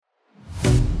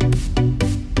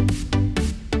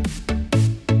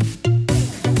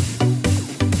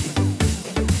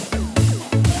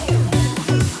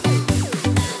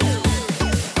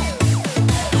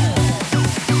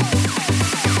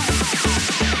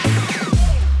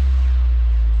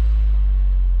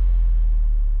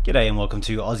G'day and welcome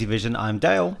to Aussie Vision. I'm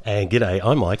Dale. And g'day,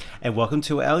 I'm Mike. And welcome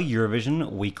to our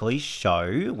Eurovision weekly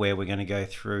show where we're going to go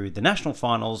through the national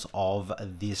finals of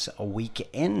this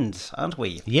weekend, aren't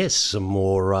we? Yes, some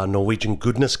more Norwegian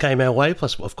goodness came our way,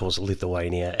 plus, of course,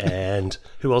 Lithuania. And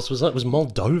who else was that? It was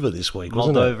Moldova this week,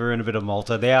 wasn't it? Moldova and a bit of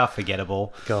Malta. They are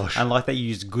forgettable. Gosh. And like that you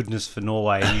used goodness for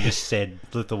Norway and you just said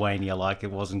Lithuania like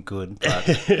it wasn't good.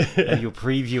 But and you're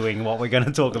previewing what we're going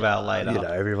to talk about later. You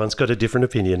know, everyone's got a different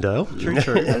opinion, Dale. True.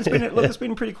 It's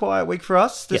been a pretty quiet week for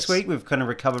us this week. We've kind of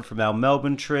recovered from our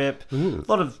Melbourne trip. A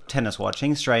lot of tennis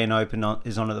watching. Australian Open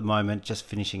is on at the moment, just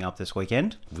finishing up this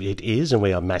weekend. It is, and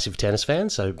we are massive tennis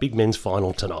fans, so big men's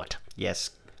final tonight.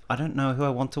 Yes. I don't know who I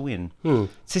want to win.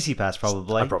 Tsitsipas,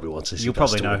 probably. I probably want Tsitsipas. You'll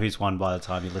probably to know win. who's won by the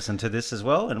time you listen to this as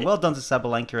well. And well done to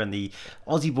Sabalenka and the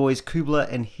Aussie boys Kubler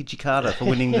and Hijikata for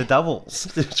winning the doubles.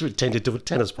 We tended to a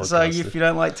tennis podcast. So if you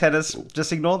don't like tennis,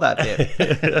 just ignore that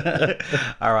bit.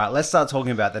 All right, let's start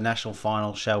talking about the national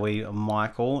final, shall we,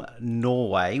 Michael?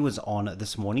 Norway was on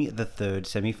this morning, the third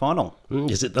semi-final.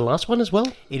 Is it the last one as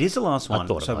well? It is the last one.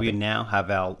 thought it So might we be. now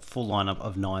have our full lineup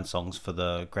of 9 songs for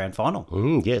the grand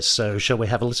final. Yes, so shall we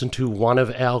have a listen to one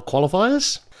of our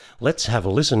qualifiers? Let's have a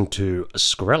listen to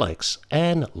Skrillex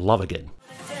and Love Again.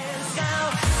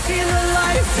 Feel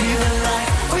alive,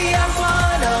 we are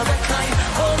one of a kind.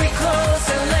 Hold me close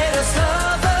and let us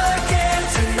love again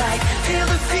tonight. Feel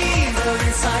the fever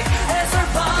inside as our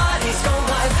bodies go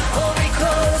wild. Hold me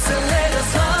close and let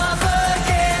us love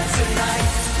again tonight.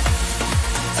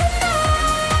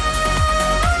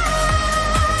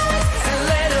 And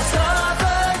let us love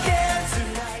again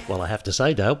tonight. Well, I have to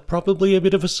say, Dale, probably a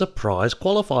bit of a surprise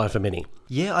qualifier for many.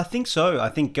 Yeah, I think so. I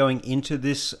think going into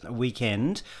this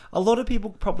weekend, a lot of people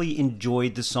probably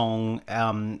enjoyed the song.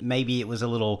 Maybe it was a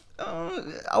little,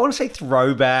 I want to say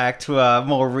throwback to a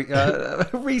more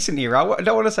recent era. I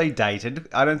don't want to say dated.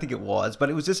 I don't think it was, but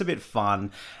it was just a bit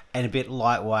fun and a bit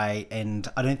lightweight. And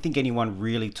I don't think anyone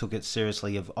really took it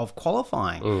seriously of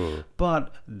qualifying.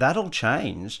 But that all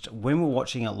changed when we were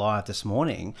watching it live this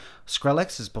morning.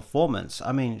 Skrillex's performance,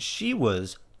 I mean, she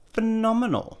was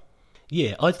phenomenal.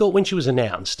 Yeah, I thought when she was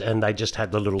announced and they just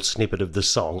had the little snippet of the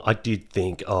song, I did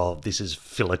think, oh, this is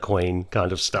Filler Queen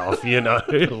kind of stuff, you know,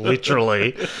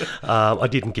 literally. I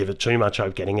didn't give it too much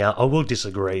hope getting out. I will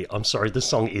disagree. I'm sorry, the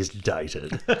song is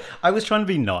dated. I was trying to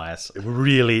be nice.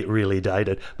 Really, really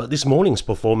dated. But this morning's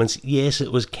performance, yes,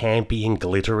 it was campy and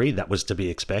glittery. That was to be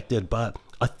expected. But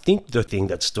I think the thing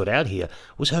that stood out here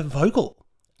was her vocal.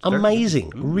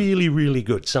 Amazing. Really, really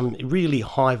good. Some really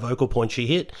high vocal points she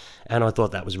hit, and I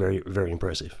thought that was very, very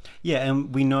impressive. Yeah,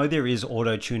 and we know there is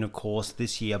auto-tune, of course,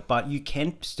 this year, but you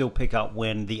can still pick up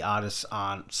when the artists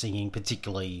aren't singing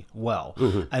particularly well.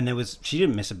 And she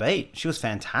didn't miss a beat. She was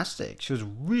fantastic. She was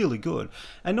really good.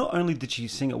 And not only did she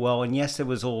sing it well, and yes, there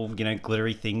was all,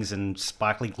 glittery things and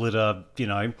sparkly glitter,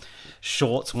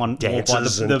 shorts worn by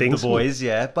Dances and the things. boys,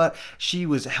 yeah. But she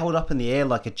was held up in the air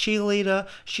like a cheerleader.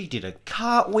 She did a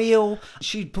cartwheel.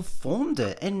 She performed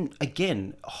it. And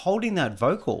again, holding that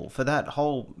vocal for that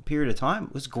whole period of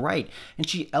time was great. And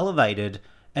she elevated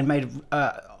and made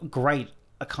a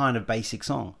kind of basic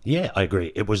song. Yeah, I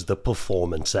agree. It was the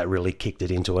performance that really kicked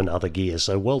it into another gear.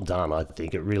 So well done. I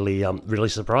think it really, really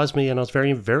surprised me, and I was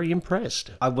very, very impressed.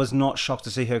 I was not shocked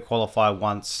to see her qualify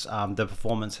once the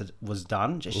performance was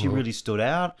done. She really stood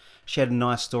out. She had a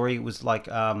nice story. It was like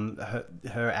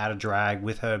her out of drag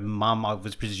with her mum, I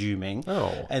was presuming.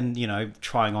 Oh. And,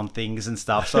 trying on things and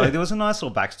stuff. So there was a nice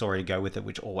little backstory to go with it,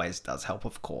 which always does help,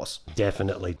 of course.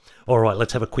 Definitely. All right,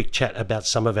 let's have a quick chat about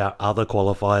some of our other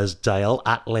qualifiers. Dale,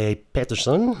 Atle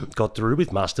Peterson got through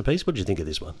with Masterpiece. What did you think of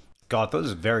this one? God, I thought it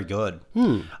was very good.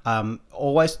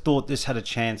 Always thought this had a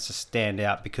chance to stand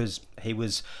out because he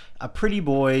was a pretty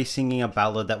boy singing a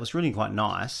ballad that was really quite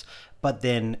nice, but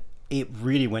then it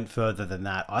really went further than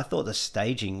that. I thought the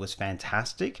staging was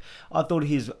fantastic. I thought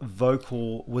his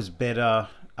vocal was better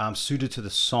suited to the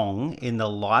song in the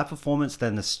live performance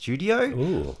than the studio.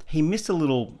 Ooh. He missed a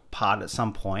little part at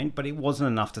some point, but it wasn't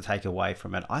enough to take away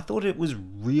from it. I thought it was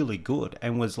really good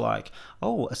and was like,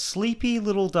 a sleepy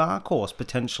little dark horse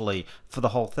potentially for the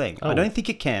whole thing. I don't think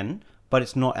it can, but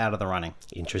it's not out of the running.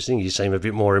 Interesting. You seem a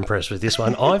bit more impressed with this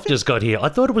one. I've just got here. I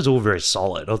thought it was all very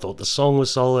solid. I thought the song was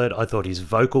solid. I thought his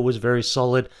vocal was very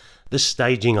solid. The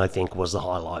staging, I think, was the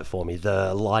highlight for me.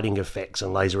 The lighting effects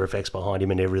and laser effects behind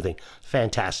him and everything.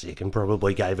 Fantastic, and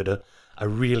probably gave it a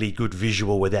really good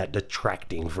visual without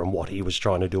detracting from what he was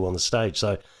trying to do on the stage.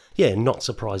 So, yeah, not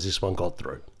surprised this one got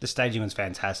through. The staging was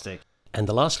fantastic. And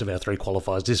the last of our 3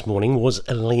 qualifiers this morning was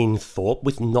Elaine Thorpe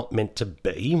with Not Meant to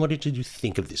Be. What did you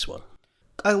think of this one?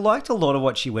 I liked a lot of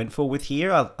what she went for with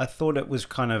here. I thought it was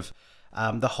kind of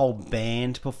the whole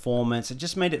band performance. It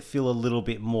just made it feel a little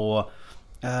bit more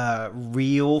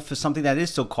real for something that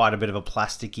is still quite a bit of a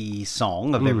plasticky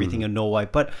song of everything in Norway.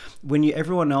 But when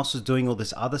everyone else was doing all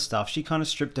this other stuff, she kind of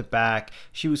stripped it back.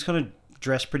 She was kind of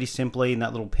dressed pretty simply in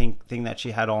that little pink thing that she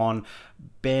had on,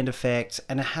 band effects,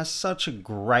 and it has such a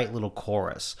great little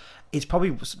chorus. It's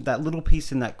probably that little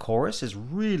piece in that chorus is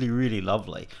really, really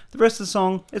lovely. The rest of the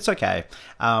song, it's okay.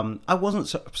 I wasn't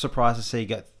surprised to see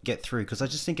it get through because I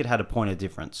just think it had a point of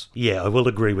difference. Yeah, I will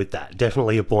agree with that.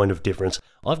 Definitely a point of difference.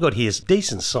 I've got here's a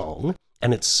decent song,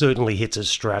 and it certainly hits its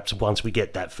straps once we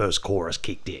get that first chorus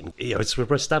kicked in. You know,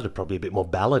 it's started probably a bit more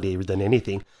ballady than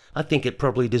anything. I think it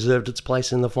probably deserved its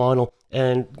place in the final.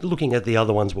 And looking at the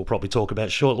other ones we'll probably talk about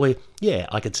shortly, yeah,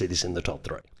 I could see this in the top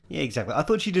 3. Yeah, exactly. I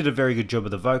thought she did a very good job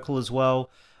of the vocal as well.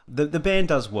 The band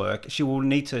does work. She will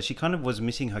need to. She kind of was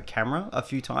missing her camera a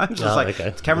few times. It's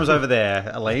okay. Camera's over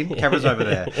there, Aline. Camera's over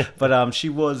there. But I thought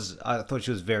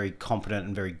she was very competent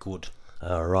and very good.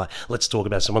 All right, let's talk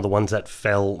about some of the ones that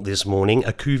fell this morning.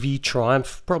 Akuvi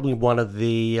Triumph, probably one of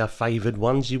the favoured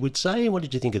ones, you would say. What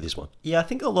did you think of this one? Yeah, I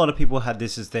think a lot of people had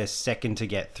this as their second to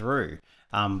get through.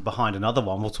 Behind another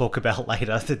one we'll talk about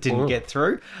later that didn't get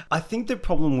through. I think the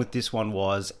problem with this one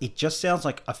was it just sounds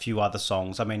like a few other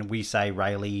songs. I mean, we say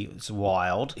Rayleigh's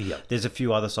Wild. Yep. There's a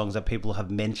few other songs that people have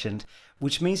mentioned,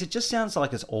 which means it just sounds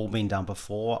like it's all been done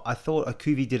before. I thought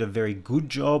Akuvi did a very good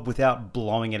job without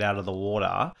blowing it out of the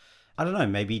water. I don't know,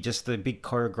 maybe just the big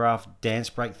choreographed dance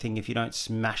break thing. If you don't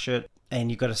smash it and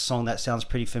you've got a song that sounds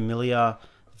pretty familiar,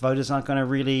 voters aren't going to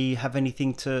really have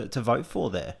anything to vote for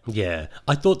there. Yeah,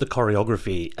 I thought the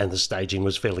choreography and the staging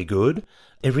was fairly good.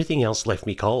 Everything else left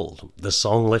me cold. The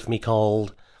song left me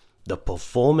cold. The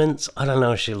performance, I don't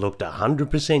know if she looked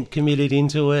 100% committed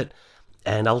into it.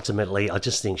 And ultimately, I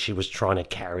just think she was trying to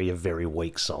carry a very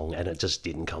weak song and it just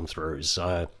didn't come through.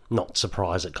 So, not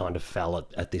surprised it kind of fell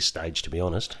at this stage, to be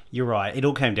honest. You're right. It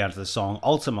all came down to the song.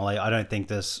 Ultimately, I don't think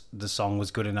the song was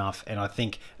good enough. And I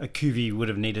think Akuvi would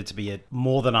have needed to be at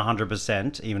more than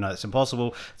 100%, even though it's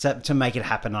impossible, to make it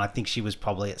happen. And I think she was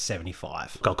probably at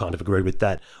 75. I kind of agree with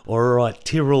that. All right,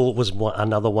 Tyrrell was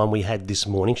another one we had this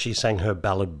morning. She sang her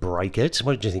ballad Break It.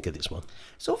 What did you think of this one?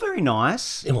 It's all very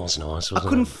nice. It was nice, wasn't it? I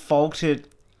couldn't fault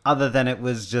it other than it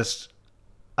was just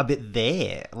a bit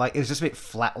there. Like, it was just a bit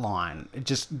flatline. It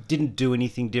just didn't do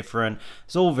anything different.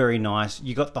 It's all very nice.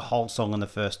 You got the whole song in the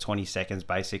first 20 seconds,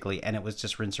 basically, and it was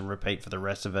just rinse and repeat for the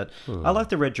rest of it. I like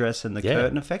the red dress and the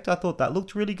curtain effect. I thought that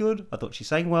looked really good. I thought she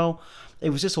sang well.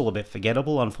 It was just all a bit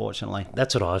forgettable, unfortunately.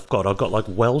 That's what I've got. I've got, like,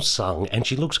 well sung, and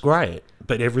she looks great,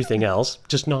 but everything else,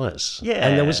 just nice. Yeah.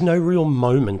 And there was no real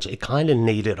moment. It kind of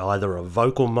needed either a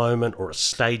vocal moment or a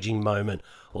staging moment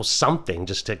or something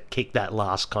just to kick that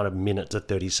last kind of minute to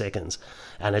 30 seconds.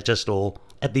 And it just all...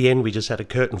 At the end, we just had a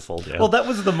curtain fall down. Well, that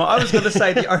was I was going to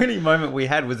say the only moment we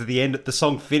had was at the end. The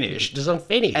song finished. The song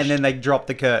finished. And then they dropped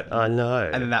the curtain. I know.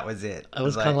 And then that was it. I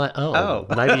was kind of like, oh,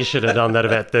 maybe you should have done that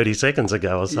about 30 seconds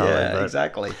ago or something. Yeah, but...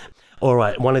 exactly. All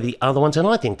right, one of the other ones, and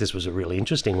I think this was a really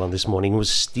interesting one this morning, was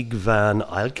Stig van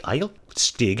Eyck.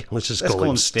 Stig, let's just call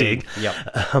him Stig.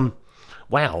 Yep.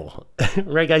 Wow,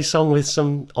 reggae song with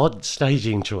some odd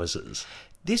staging choices.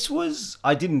 This was,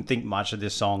 I didn't think much of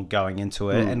this song going into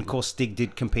it. And of course, Stig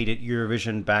did compete at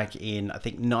Eurovision back in, I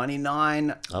think,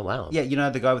 99. Oh, wow. Yeah, you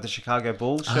know, the guy with the Chicago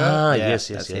Bulls shirt? Ah, Yeah, yes.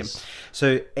 that's him.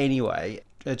 So anyway,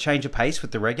 a change of pace with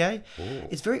the reggae. Ooh.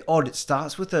 It's very odd. It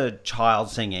starts with a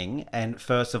child singing. And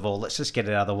first of all, let's just get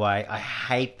it out of the way. I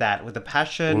hate that with a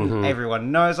passion. Mm-hmm.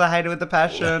 Everyone knows I hate it with a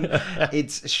passion.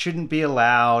 It shouldn't be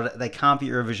allowed. They can't be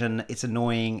Eurovision. It's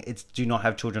annoying. It's do not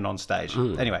have children on stage.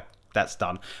 Anyway. That's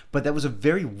done. But that was a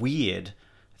very weird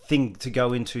thing to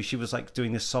go into. She was like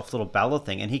doing this soft little ballad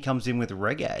thing, and he comes in with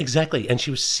reggae. Exactly. And she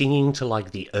was singing to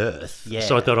like the earth. Yeah.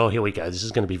 So I thought, oh, here we go. This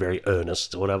is going to be very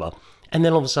earnest or whatever. And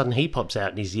then all of a sudden he pops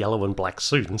out in his yellow and black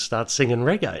suit and starts singing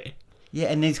reggae. Yeah,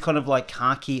 and these kind of like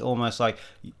khaki, almost like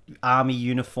army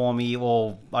uniformy,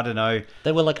 or I don't know.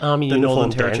 They were like army the uniform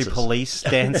Northern Territory dancers. Police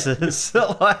dancers.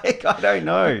 Like, I don't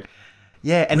know.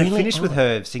 Yeah, and Really? it finished with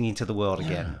her singing to the world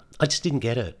again. I just didn't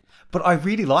get it. But I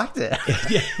really liked it.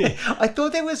 I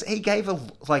thought he gave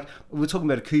we were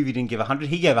talking about Akuvi didn't give 100.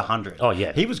 He gave 100. Oh,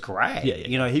 yeah. He was great. Yeah.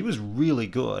 You know, he was really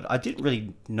good. I didn't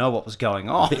really know what was going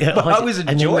on, Yeah, but I was and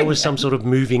then enjoying there was it. some sort of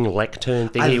moving lectern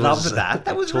thing. I he loved was that.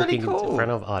 That was really talking cool. in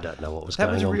front of. I don't know what was That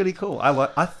going was on. really cool.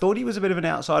 I thought he was a bit of an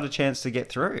outsider chance to get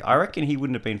through. I reckon he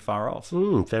wouldn't have been far off.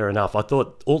 Fair enough. I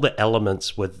thought all the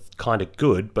elements were kind of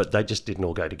good, but they just didn't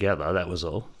all go together. That was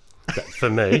all. For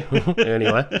me,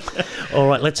 anyway. All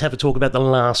right, let's have a talk about the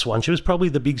last one. She was probably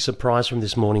the big surprise from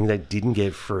this morning that didn't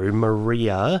get through.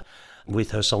 Maria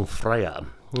with her song Freya.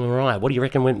 All right, what do you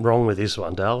reckon went wrong with this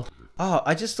one, Dal? Oh,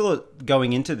 I just thought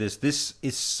going into this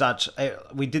is such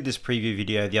we did this preview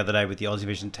video the other day with the Aussie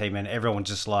Vision team, and everyone's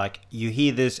just like, you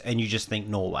hear this and you just think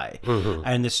Norway.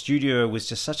 And the studio was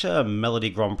just such a Melody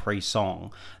Grand Prix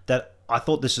song that I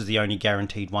thought this was the only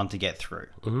guaranteed one to get through.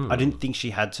 I didn't think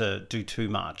she had to do too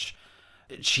much.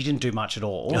 She didn't do much at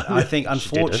all. I think,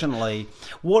 unfortunately,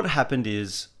 what happened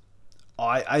is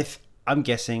I'm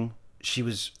guessing she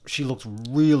looked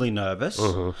really nervous.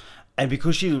 And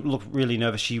because she looked really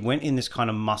nervous, she went in this kind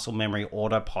of muscle memory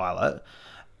autopilot,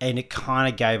 and it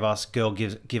kind of gave us "Girl,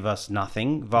 give us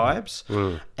nothing"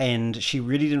 vibes. And she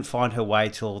really didn't find her way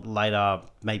till later,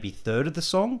 maybe third of the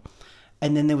song.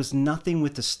 And then there was nothing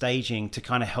with the staging to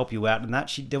kind of help you out in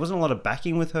that. There wasn't a lot of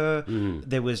backing with her.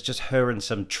 There was just her and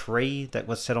some tree that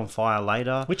was set on fire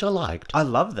later. Which I liked. I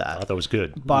love that. I thought it was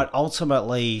good. But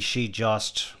ultimately,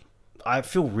 I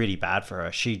feel really bad for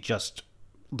her. She just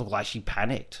looked like she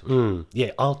panicked.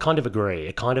 Yeah, I'll kind of agree.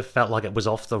 It kind of felt like it was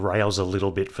off the rails a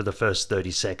little bit for the first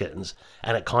 30 seconds,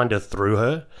 and it kind of threw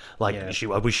her. Like,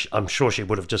 I'm sure she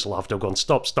would have just laughed and gone,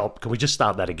 stop, can we just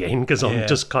start that again? Because I'm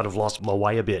just kind of lost my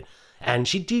way a bit. And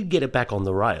she did get it back on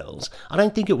the rails. I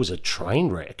don't think it was a train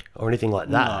wreck or anything like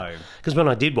that. No. Because when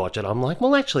I did watch it, I'm like,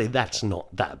 well, actually, that's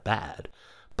not that bad.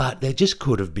 But there just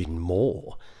could have been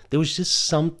more. There was just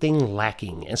something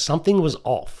lacking and something was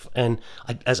off. And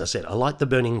as I said, I like the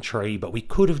burning tree, but we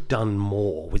could have done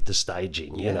more with the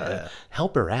staging, you know.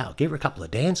 Help her out, give her a couple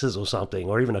of dancers or something,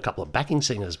 or even a couple of backing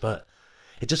singers. But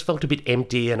it just felt a bit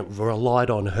empty and it relied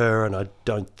on her, and I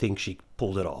don't think she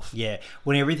pulled it off. Yeah,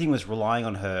 when everything was relying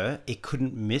on her, it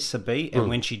couldn't miss a beat. And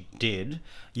when she did,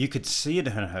 you could see it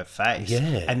in her face.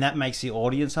 Yeah. And that makes the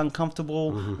audience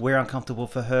uncomfortable. We're uncomfortable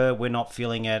for her. We're not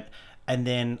feeling it. And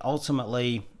then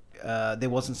ultimately, there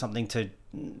wasn't something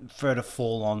for her to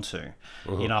fall onto.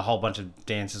 You know, a whole bunch of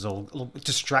dancers will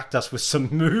distract us with some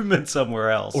movement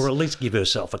somewhere else. Or at least give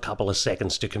herself a couple of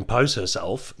seconds to compose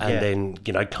herself and then,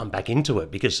 you know, come back into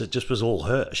it, because it just was all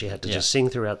her. She had to just sing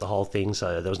throughout the whole thing,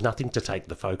 so there was nothing to take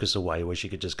the focus away where she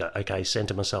could just go, okay,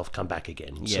 center myself, come back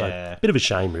again. Yeah. So, bit of a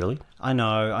shame, really. I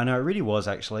know, it really was,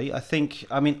 actually.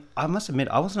 I must admit,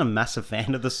 I wasn't a massive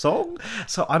fan of the song,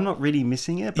 so I'm not really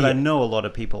missing it, but I know a lot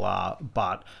of people are.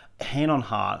 But hand on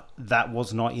heart, that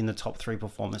was not in the top 3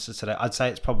 performances today. I'd say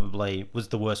it's probably was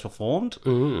the worst performed,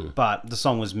 but the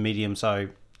song was medium, so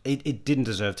it didn't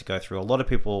deserve to go through. A lot of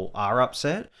people are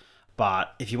upset,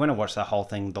 but if you went and watch the whole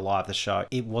thing, the show,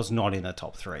 it was not in the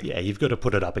top 3. Yeah, you've got to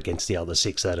put it up against the other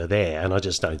 6 that are there, and I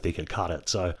just don't think it cut it.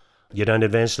 So you don't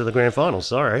advance to the grand final,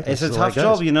 sorry. It's a tough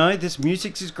job, you know. This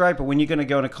music is great, but when you're going to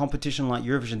go in a competition like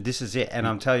Eurovision, this is it. And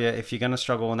I'm telling you, if you're going to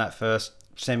struggle in that first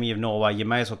semi of Norway, you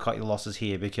may as well cut your losses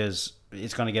here, because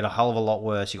it's going to get a hell of a lot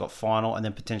worse. You've got final and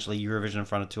then potentially Eurovision in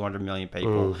front of 200 million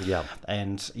people.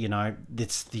 And, you know,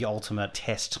 it's the ultimate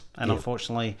test. And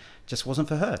unfortunately, just wasn't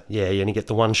for her. Yeah, you only get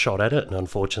the one shot at it, and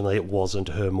unfortunately it wasn't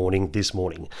her morning this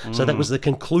morning. So that was the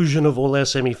conclusion of all our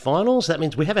semi-finals. That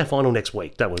means we have our final next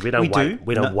week, don't we? We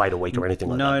don't wait a week or anything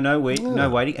like that. No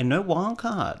waiting, and no wild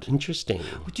card. Interesting.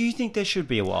 Do you think there should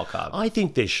be a wild card? I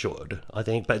think there should.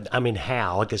 But I mean,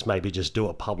 how? I guess maybe just do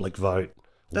a public vote.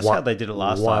 That's how they did it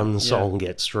last time. One song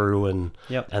gets through and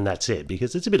that's it.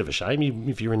 Because it's a bit of a shame.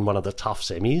 If you're in one of the tough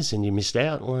semis and you missed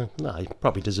out, well, no, you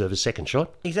probably deserve a second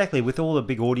shot. Exactly, with all the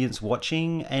big audience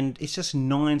watching, and it's just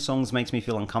 9 songs makes me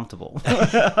feel uncomfortable.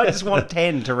 I just want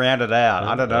 10 to round it out.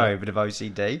 I don't know, a bit of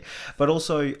OCD. But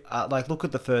also, look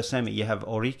at the first semi. You have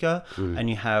Orica and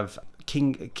you have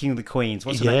King of the Queens.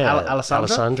 What's her name?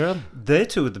 Alessandra. They're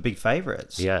 2 of the big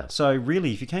favourites. Yeah. So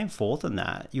really, if you came 4th in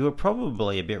that, you were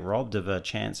probably a bit robbed of a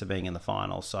chance of being in the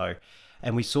final. So,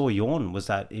 and we saw Jorn was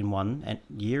that in one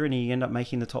year, and he ended up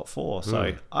making the top 4.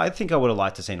 So I think I would have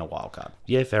liked to seen a wild card.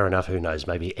 Yeah, fair enough. Who knows?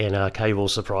 Maybe NRK will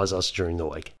surprise us during the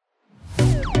week.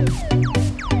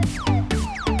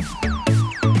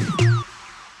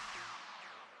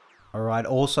 All right,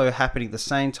 also happening at the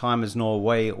same time as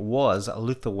Norway was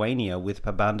Lithuania with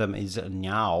Pabandum is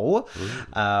Now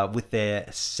with their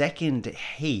second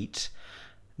heat.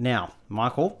 Now,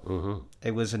 Michael,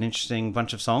 it was an interesting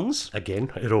bunch of songs.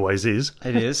 Again, it always is.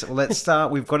 It is. Well, let's start.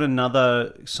 We've got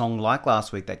another song like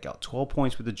last week that got 12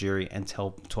 points with the jury and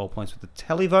 12 points with the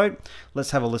televote.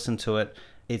 Let's have a listen to it.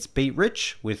 It's Beat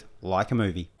Rich with Like a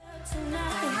Movie. Feels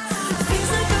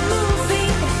like a movie,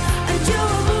 and you're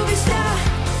a movie star.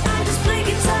 I just play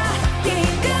guitar, yeah,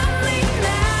 you got me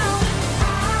now.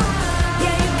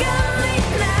 Yeah, you got me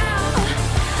now.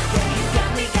 Yeah, you got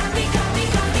me.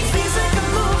 Feels like a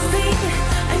movie,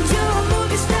 and you're a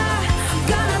movie star.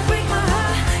 Gonna break my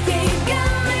heart, yeah, you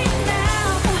got me now.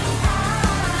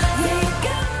 Yeah, you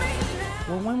got me now.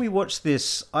 Well, when we watched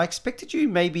this, I expected you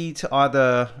maybe to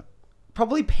either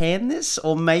probably pan this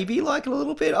or maybe like a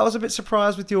little bit. I was a bit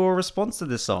surprised with your response to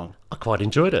this song. I quite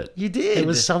enjoyed it. You did? There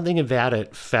was something about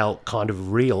it felt kind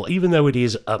of real, even though it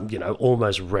is,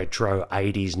 almost retro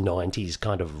 80s, 90s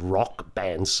kind of rock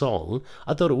band song.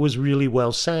 I thought it was really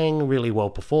well sang, really well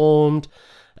performed.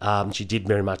 She did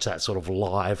very much that sort of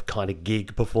live kind of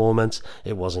gig performance.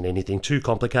 It wasn't anything too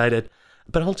complicated.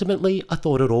 But ultimately, I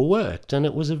thought it all worked, and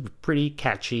it was a pretty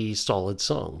catchy, solid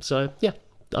song. So, yeah.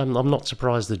 I'm not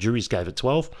surprised the juries gave it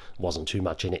 12. Wasn't too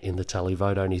much in it in the tally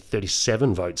vote, only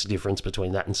 37 votes difference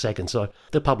between that and second, so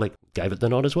the public gave it the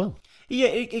nod as well. Yeah,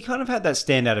 it kind of had that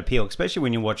standout appeal, especially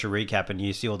when you watch a recap and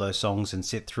you see all those songs and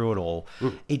sit through it all.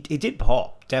 It did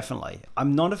pop, definitely.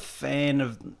 I'm not a fan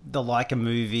of the Like a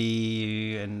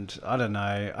Movie, and I don't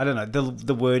know.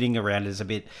 The wording around it is a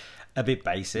bit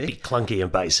basic. A bit clunky and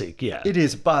basic, yeah. It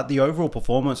is, but the overall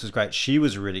performance was great. She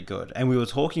was really good. And we were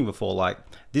talking before, like,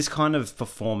 this kind of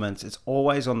performance, it's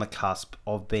always on the cusp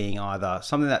of being either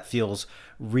something that feels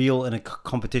real in a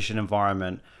competition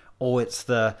environment, or it's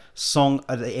the song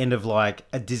at the end of, like,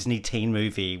 a Disney teen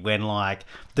movie when, like,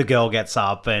 the girl gets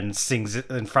up and sings it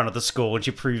in front of the school and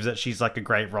she proves that she's, like, a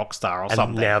great rock star or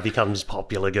something. And now becomes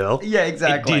popular girl. Yeah,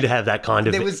 exactly. It did have that kind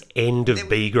of end of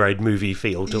B-grade movie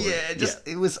feel to it.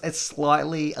 It was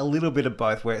a little bit of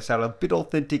both, where it sounded a bit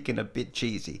authentic and a bit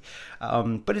cheesy.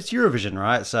 But it's Eurovision,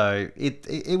 right? So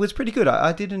it was pretty good.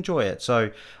 I did enjoy it.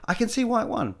 So I can see why it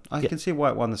won. I can see why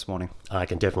it won this morning. I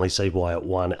can definitely see why it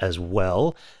won as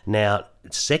well. Now,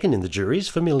 second in the jury's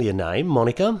familiar name,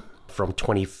 Monica, from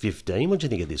 2015. What do you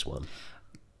think of this one?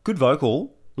 Good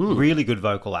vocal. Really good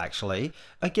vocal, actually.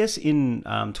 I guess in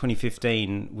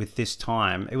 2015, with this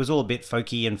time, it was all a bit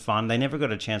folky and fun. They never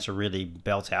got a chance to really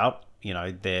belt out,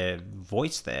 their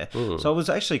voice there. So I was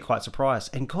actually quite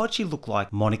surprised. And God, she looked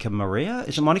like Monica Maria.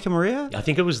 Is it Monica Maria? I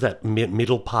think it was that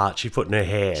middle part she put in her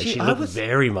hair. She looked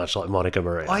very much like Monica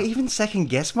Maria. I even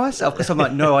second-guessed myself because I'm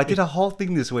like, no, I did a whole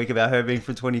thing this week about her being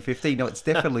from 2015. No, it's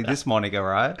definitely this Monica,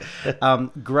 right?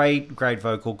 Great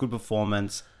vocal, good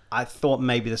performance. I thought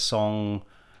maybe the song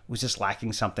was just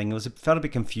lacking something. It felt a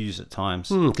bit confused at times.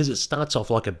 Because it starts off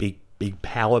like a big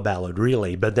power ballad,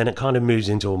 really, but then it kind of moves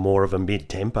into a more of a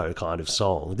mid-tempo kind of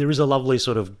song. There is a lovely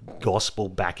sort of gospel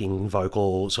backing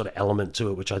vocal sort of element to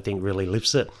it, which I think really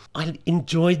lifts it. I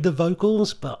enjoyed the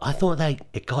vocals, but I thought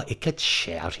it gets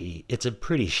shouty. It's a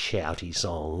pretty shouty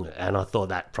song, and I thought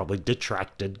that probably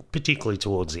detracted, particularly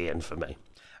towards the end for me.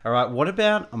 All right, what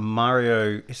about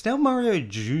Mario? It's now Mario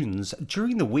Jones.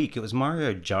 During the week, it was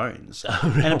Mario Jones. Oh,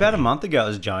 really? And about a month ago, it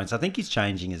was Jones. I think he's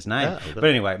changing his name. Yeah, but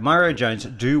anyway, Mario Jones,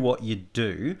 Do What You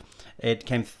Do. It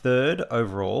came third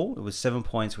overall. It was 7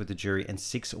 points with the jury and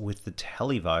 6 with the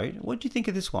televote. What do you think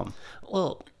of this one?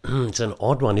 Well, it's an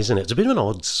odd one, isn't it? It's a bit of an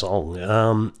odd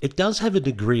song. It does have a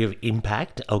degree of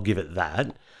impact, I'll give it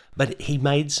that. But he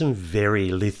made some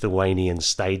very Lithuanian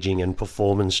staging and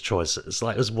performance choices.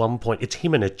 Like, there's one point, it's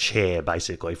him in a chair,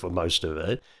 basically, for most of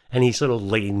it. And he sort of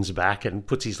leans back and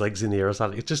puts his legs in the air or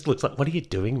something. It just looks like, what are you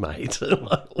doing, mate?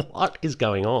 Like, what is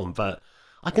going on? But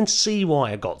I can see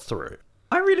why it got through.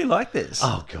 I really like this.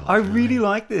 Oh, God. I really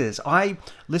like this. I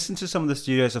listened to some of the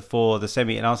studios before the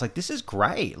semi and I was like, this is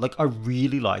great. Like, I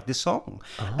really like this song.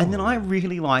 Oh. And then I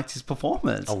really liked his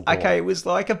performance. Oh, okay, it was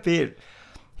like a bit...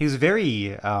 He was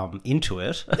very into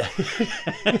it.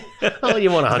 Oh, you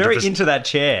want 100%. Very into that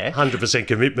chair. 100%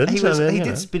 commitment. He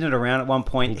did spin it around at one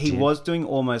point. He was doing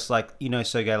almost like,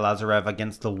 Sergei Lazarev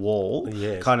against the wall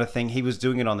kind of thing. He was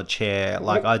doing it on the chair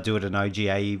like I do at an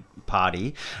OGA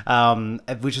party,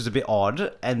 which was a bit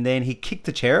odd. And then he kicked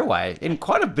the chair away in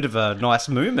quite a bit of a nice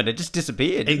movement. It just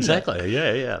disappeared. Exactly,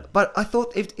 yeah. But I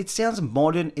thought it sounds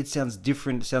modern. It sounds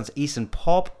different. It sounds Eastern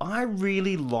pop. I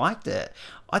really liked it.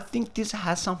 I think this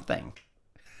has something.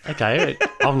 Okay,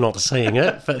 I'm not seeing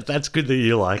it, but that's good that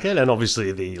you like it. And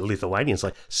obviously the Lithuanians,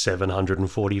 like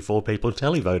 744 people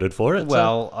televoted for it.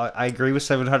 Well, so. I agree with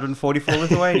 744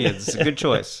 Lithuanians. It's a good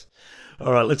choice.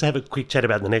 All right, let's have a quick chat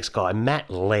about the next guy, Matt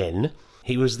Len.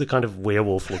 He was the kind of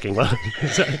werewolf-looking one.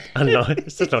 I don't know.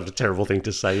 It's not a terrible thing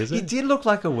to say, is it? He did look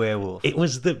like a werewolf. It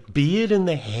was the beard and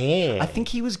the hair. I think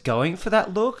he was going for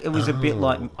that look. It was a bit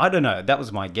like... I don't know. That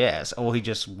was my guess. Or he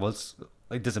just was...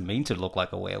 It doesn't mean to look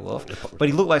like a werewolf, but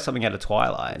he looked like something out of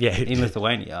Twilight in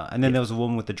Lithuania. And then there was a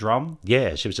woman with the drum.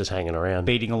 Yeah, she was just hanging around.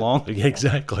 Beating along.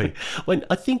 Exactly. When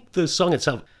I think the song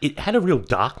itself, it had a real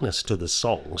darkness to the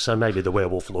song, so maybe the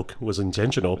werewolf look was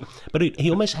intentional. But he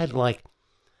almost had like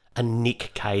a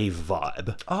Nick Cave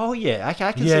vibe. Oh, yeah. I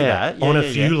can see that. Yeah, on a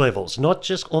few levels. Not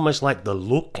just almost like the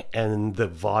look and the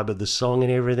vibe of the song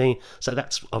and everything. So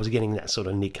I was getting that sort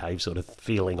of Nick Cave sort of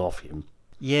feeling off him.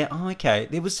 Yeah, oh, okay.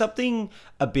 There was something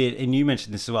a bit, and you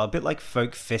mentioned this as well, a bit like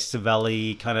folk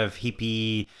festival-y, kind of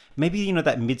hippie. Maybe, you know,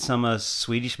 that Midsummer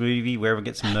Swedish movie where everyone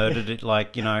gets murdered.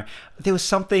 Like, you know, there was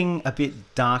something a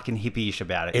bit dark and hippie-ish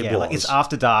about it. It Like was. it's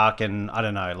after dark, and I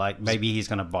don't know, like maybe he's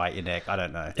going to bite your neck. I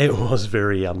don't know. It was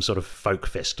very sort of folk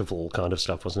festival kind of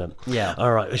stuff, wasn't it? Yeah.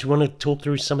 All right. You want to talk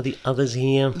through some of the others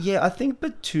here? Yeah, I think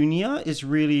Petunia is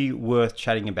really worth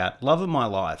chatting about. Love of My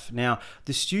Life. Now,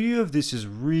 the studio of this is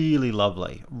really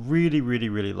lovely. Really, really,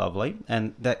 really lovely.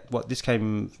 And this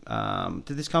came,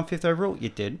 did this come 5th overall?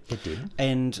 It did. It did.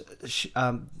 And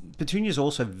Petunia is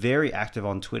also very active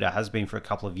on Twitter, has been for a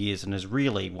couple of years, and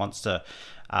really wants to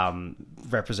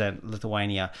represent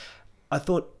Lithuania. I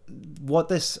thought what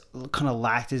this kind of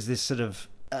lacked is this sort of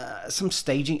some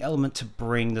staging element to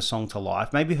bring the song to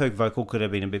life. Maybe her vocal could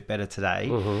have been a bit better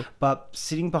today, but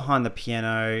sitting behind the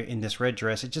piano in this red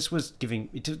dress, it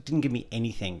didn't give me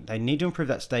anything. They need to improve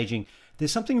that staging.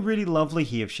 There's something really lovely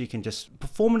here. If she can just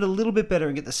perform it a little bit better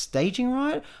and get the staging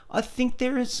right, I think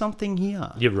there is something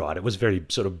here. You're right. It was very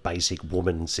sort of basic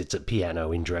woman sits at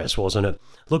piano in dress, wasn't it?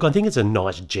 Look, I think it's a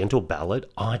nice, gentle ballad.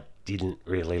 I didn't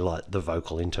really like the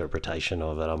vocal interpretation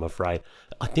of it, I'm afraid.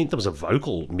 I think there was a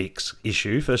vocal mix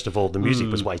issue. First of all, the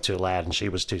music was way too loud and she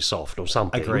was too soft or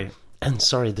something. Agree. And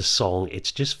sorry, the song,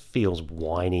 it just feels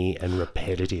whiny and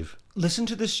repetitive. Listen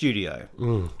to the studio.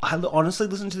 I honestly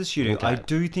listen to the studio. Okay. I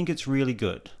do think it's really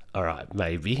good. All right,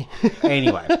 maybe.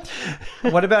 Anyway,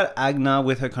 what about Agna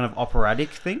with her kind of operatic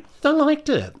thing? I liked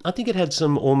it. I think it had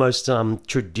some almost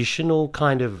traditional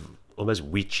kind of, almost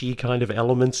witchy kind of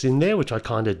elements in there, which I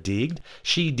kind of digged.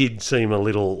 She did seem a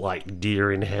little like deer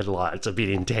in headlights, a bit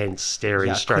intense, staring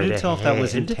Yeah, straight couldn't ahead. tell if that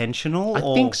was intentional I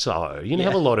or... think so. You know,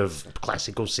 have a lot of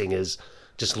classical singers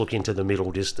just look into the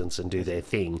middle distance and do their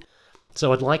thing.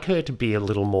 So I'd like her to be a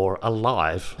little more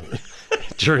alive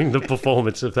during the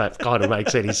performance, if that kind of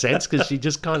makes any sense, because she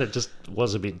just kind of just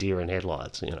was a bit deer in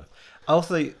headlights, you know. I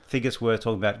also think it's worth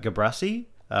talking about Gabrasi,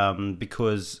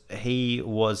 because he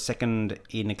was second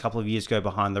in a couple of years ago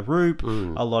behind the Roop.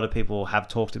 A lot of people have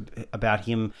talked about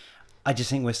him. I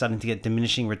just think we're starting to get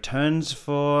diminishing returns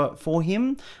for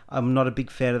him. I'm not a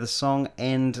big fan of the song,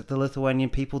 and the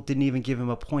Lithuanian people didn't even give him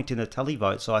a point in the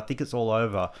televote, so I think it's all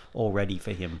over already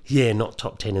for him. Yeah, not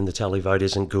top 10 in the televote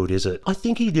isn't good, is it? I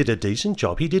think he did a decent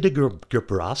job. He did a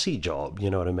Gabrasi job,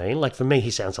 you know what I mean? Like, for me, he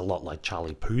sounds a lot like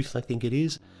Charlie Puth, I think it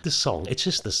is. The song, it's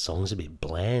just the song's a bit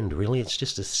bland, really. It's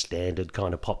just a standard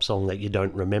kind of pop song that you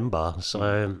don't remember.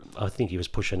 So I think he was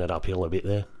pushing it uphill a bit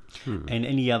there. And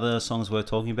any other songs worth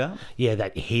talking about? Yeah,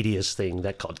 that hideous thing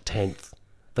that got 10th.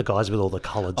 The guys with all the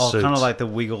coloured suits. Kind of like the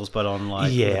Wiggles, but on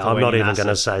like... Yeah, I'm not Lithuanian even going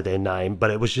to acid. say their name,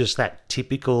 but it was just that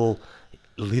typical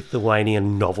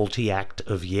Lithuanian novelty act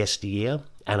of yesteryear,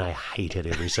 and I hated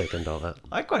every second of it.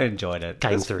 I quite enjoyed it.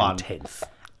 Came It's through fun. 10th.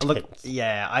 Look,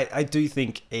 yeah, I do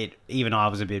think it... Even I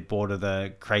was a bit bored of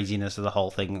the craziness of the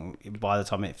whole thing by the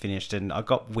time it finished, and I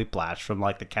got whiplash from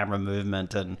like the camera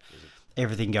movement and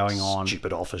everything going on.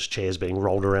 Stupid office chairs being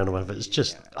rolled around or whatever. It's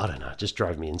just, I don't know, it just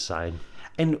drove me insane.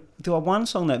 And there was one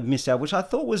song that missed out, which I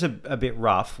thought was a bit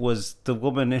rough, was The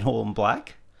Woman in All in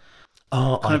Black.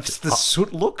 Oh, Kind of the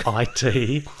soot look.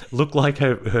 IT looked like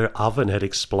her oven had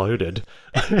exploded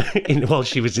while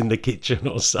she was in the kitchen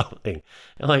or something.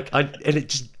 I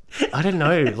don't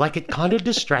know, like it kind of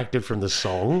distracted from the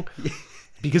song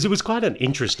because it was quite an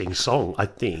interesting song, I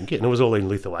think, and it was all in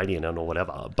Lithuanian and or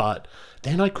whatever. But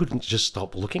then I couldn't just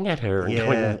stop looking at her and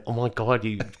going, "Oh my god,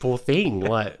 you poor thing!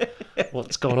 Like,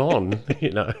 what's gone on?" You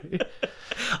know.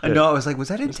 I know, I was like, was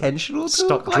that intentional? To Stop,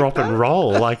 look like drop, that? and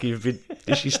roll. Like, is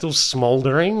she still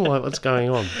smouldering? Like, what's going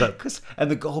on? But And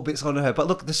the gold bits on her. But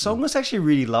look, the song was actually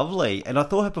really lovely, and I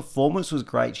thought her performance was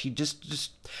great. She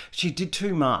just she did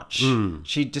too much.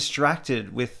 She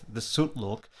distracted with the soot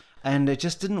look, and it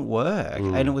just didn't work.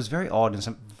 And it was very odd, and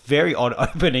some very odd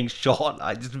opening shot.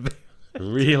 I just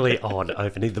really odd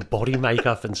opening, the body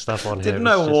makeup and stuff on her. didn't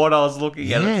was know just- what I was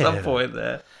looking at Yeah. some point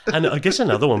there. And I guess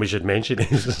another one we should mention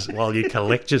is, while you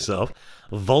collect yourself,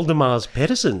 Valdemars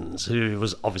Pettersons, who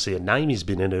was obviously a name he's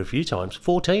been in a few times,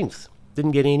 14th.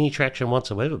 Didn't get any traction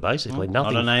whatsoever, basically.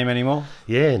 Nothing. Not a name anymore.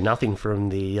 Yeah, nothing from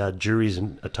the juries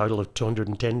and a total of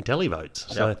 210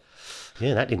 televotes. So,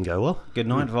 yeah, that didn't go well. Good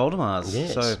night, Voldemars.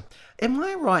 Yes. So, am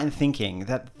I right in thinking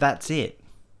that that's it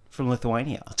from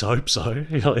Lithuania? Let's hope so.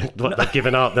 What, they've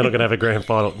given up, they're not going to have a grand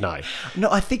final? No. No,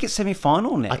 I think it's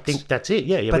semi-final next. I think that's it,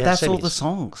 yeah. but we have that's all semis. the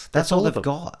songs. That's all of they've them.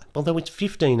 got. Well, there was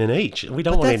 15 in each. We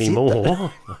don't want that's any it,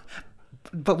 more.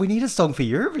 But we need a song for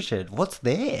Eurovision. What's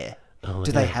there? Oh,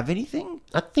 Do they have anything?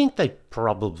 I think they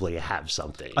probably have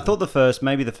something. I thought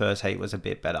maybe the first heat was a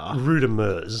bit better.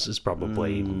 Rudimers is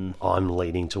probably I'm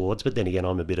leaning towards, but then again,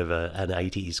 I'm a bit of an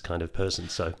 80s kind of person,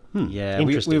 so Yeah,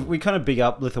 interesting. we kind of big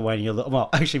up Lithuania. Well,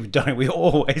 actually, we don't. We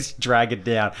always drag it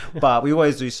down. But we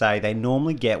always do say they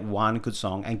normally get one good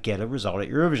song and get a result at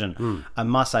Eurovision. I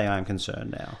must say I'm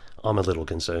concerned now. I'm a little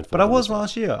concerned for But I them was as well.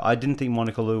 last year. I didn't think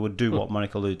Monica Lou would do what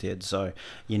Monica Lou did, so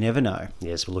you never know.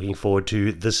 Yes, we're looking forward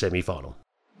to the semi-final.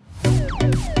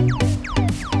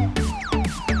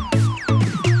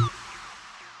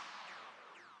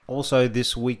 Also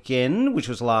this weekend, which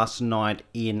was last night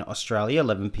in Australia,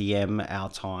 11 p.m. our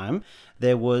time,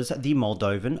 there was the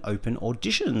Moldovan Open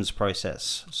auditions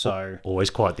process. So Always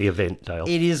quite the event, Dale.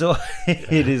 it is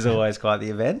it is always quite the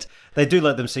event. They do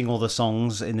let them sing all the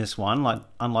songs in this one, like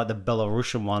unlike the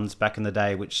Belarusian ones back in the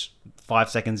day, which 5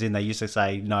 seconds in they used to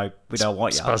say, "No, we don't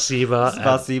want you." Spasiba.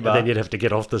 Spasiba. And then you'd have to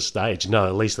get off the stage. No,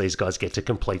 at least these guys get to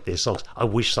complete their songs. I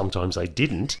wish sometimes they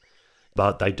didn't,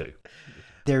 but they do.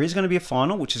 There is going to be a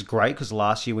final, which is great because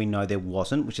last year we know there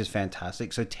wasn't, which is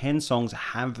fantastic. So 10 songs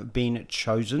have been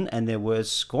chosen and there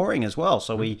was scoring as well.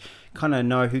 So we kind of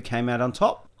know who came out on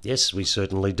top. Yes, we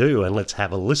certainly do. And let's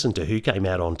have a listen to who came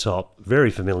out on top.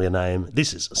 Very familiar name.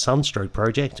 This is Sunstroke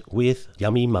Project with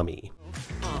Yummy Mummy.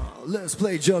 Let's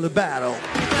play Jolly Battle.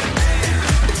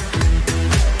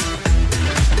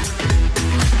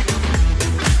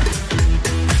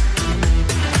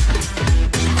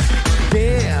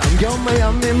 Damn, you're my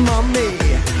yummy mommy.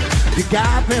 You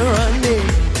got me running.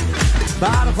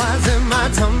 Butterflies in my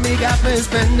tummy got me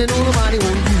spending all the money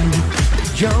on you.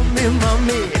 Yummy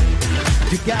mommy.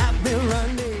 You got me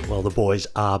running. Well, the boys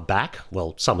are back.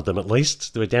 Well, some of them at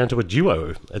least. We're down to a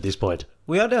duo at this point.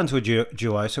 We are down to a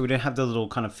duo, so we don't have the little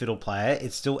kind of fiddle player.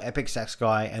 It's still Epic Sax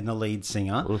Guy and the lead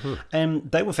singer. And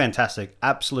they were fantastic.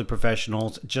 Absolute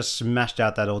professionals. Just smashed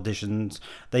out that auditions.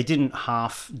 They didn't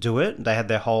half do it. They had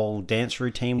their whole dance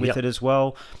routine with Yep. it as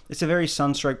well. It's a very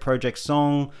Sunstroke Project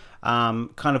song.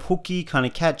 Kind of hooky, kind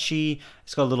of catchy.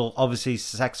 It's got a little, obviously,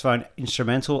 saxophone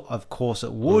instrumental. Of course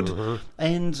it would.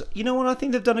 And you know what? I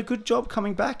think they've done a good job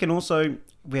coming back. And also,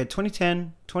 we had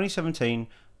 2010, 2017...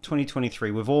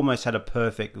 2023. We've almost had a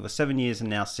perfect. It was 7 years and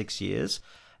now 6 years.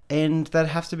 And that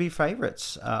have to be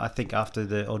favourites, I think, after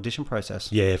the audition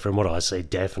process. Yeah, from what I see,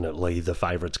 definitely the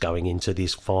favourites going into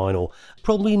this final.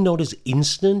 Probably not as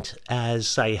instant as,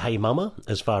 say, Hey Mama,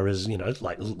 as far as, you know,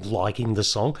 like liking the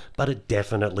song, but it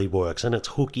definitely works. And it's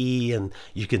hooky, and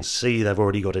you can see they've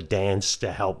already got a dance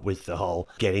to help with the whole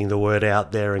getting the word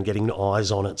out there and getting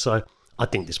eyes on it. So I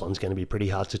think this one's going to be pretty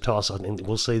hard to toss. I think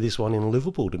we'll see this one in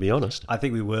Liverpool, to be honest. I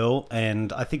think we will.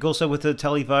 And I think also with the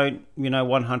televote,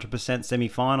 100%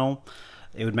 semi-final,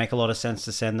 it would make a lot of sense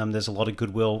to send them. There's a lot of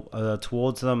goodwill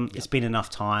towards them. It's been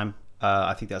enough time.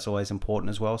 I think that's always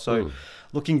important as well. So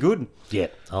looking good. Yeah,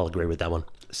 I'll agree with that one.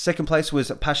 Second place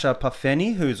was Pasha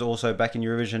Pafeni, who's also back in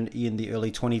Eurovision in the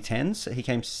early 2010s. He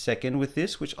came second with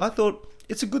this, which I thought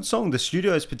it's a good song. The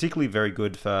studio is particularly very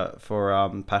good for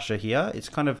Pasha here. It's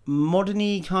kind of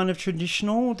modern-y, kind of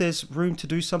traditional. There's room to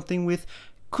do something with.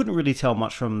 Couldn't really tell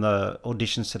much from the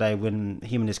auditions today when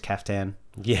him and his kaftan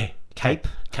Yeah. cape.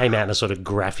 Came out in a sort of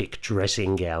graphic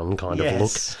dressing gown kind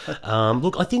Yes. of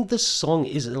look. Look, I think the song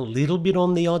is a little bit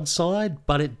on the odd side,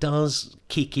 but it does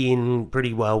kick in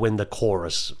pretty well when the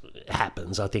chorus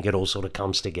happens. I think it all sort of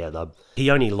comes together. He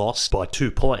only lost by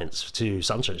 2 points to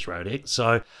Sunstroke Project,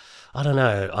 so I don't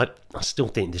know. I still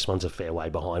think this one's a fair way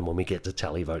behind when we get to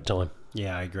tally vote time.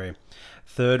 Yeah, I agree.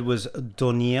 Third was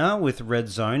Donia with Red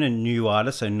Zone, a new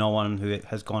artist, so no one who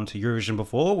has gone to Eurovision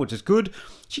before, which is good.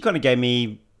 She kind of gave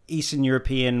me Eastern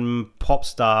European pop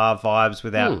star vibes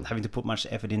without having to put much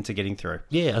effort into getting through.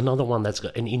 Yeah, another one that's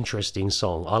got an interesting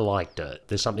song. I liked it.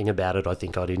 There's something about it. I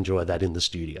think I'd enjoy that in the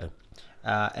studio.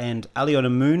 And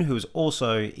Aliona Moon, who was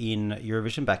also in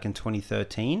Eurovision back in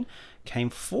 2013,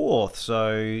 came fourth.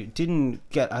 So didn't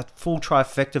get a full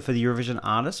trifecta for the Eurovision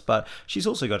artist, but she's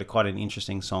also got quite an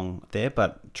interesting song there,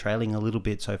 but trailing a little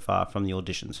bit so far from the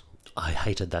auditions. I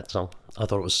hated that song. I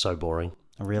thought it was so boring.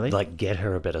 Really? Like, get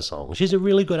her a better song. She's a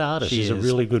really good artist. She She's a is.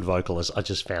 really good vocalist. I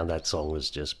just found that song was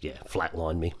just,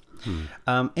 flatlined me.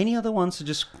 Any other ones to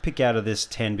just pick out of this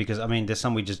 10? Because, there's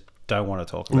some we just don't want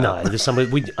to talk about. No, there's some.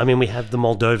 We have the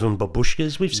Moldovan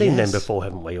babushkas. We've seen them Yes. before,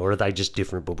 haven't we? Or are they just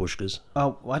different babushkas?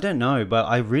 Oh, I don't know, but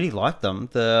I really like them.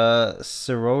 The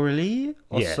Siroli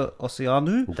Yeah.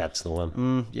 Oceanu. That's the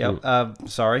one.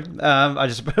 Sorry. I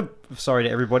just sorry to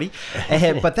everybody.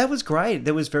 But that was great.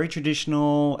 That was very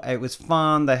traditional. It was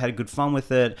fun. They had good fun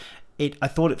with it. I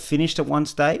thought it finished at one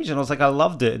stage, and I was like, I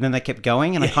loved it, and then they kept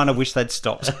going, and I kind of wish they'd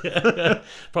stopped.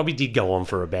 Probably did go on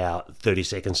for about 30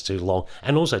 seconds too long,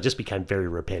 and also just became very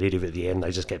repetitive at the end.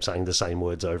 They just kept saying the same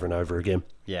words over and over again.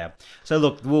 Yeah. So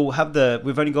look,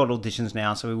 we've only got auditions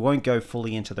now, so we won't go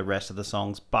fully into the rest of the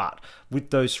songs, but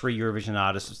with those 3 Eurovision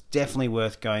artists, it's definitely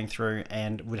worth going through,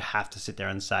 and would have to sit there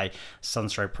and say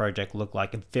Sunstroke Project looked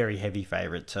like a very heavy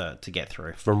favourite to get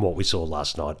through. From what we saw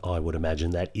last night, I would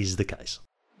imagine that is the case.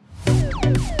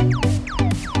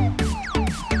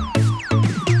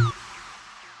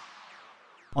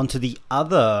 Onto the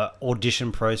other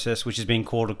audition process, which has been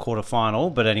called a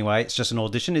quarterfinal, but anyway, it's just an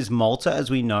audition, is Malta, as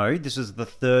we know. This is the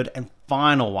third and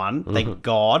final one, thank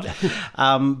God.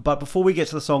 But before we get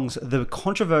to the songs, the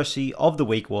controversy of the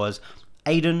week was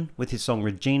Aiden, with his song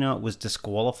Regina, was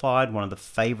disqualified, one of the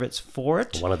favourites for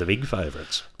it. One of the big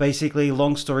favourites. Basically,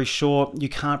 long story short, you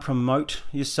can't promote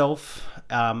yourself.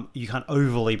 You can't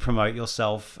overly promote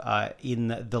yourself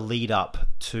in the lead up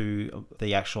to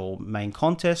the actual main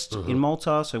contest in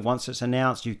Malta. So once it's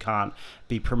announced, you can't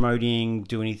be promoting,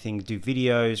 do anything, do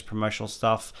videos, promotional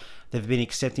stuff. They've been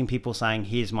accepting people saying,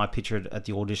 here's my picture at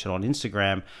the audition on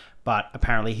Instagram. But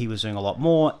apparently he was doing a lot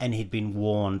more, and he'd been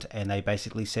warned, and they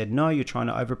basically said, no, you're trying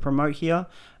to over-promote here,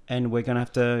 and we're going to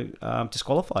have to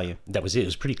disqualify you. That was it. It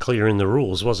was pretty clear in the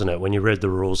rules, wasn't it? When you read the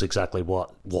rules, exactly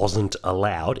what wasn't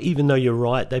allowed. Even though you're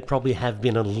right, they probably have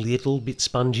been a little bit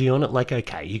spongy on it. Like,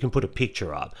 okay, you can put a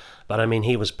picture up. But, I mean,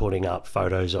 he was putting up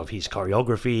photos of his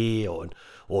choreography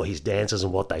or his dancers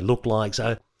and what they look like. So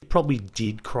it probably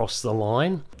did cross the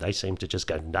line. They seem to just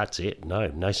go, that's it.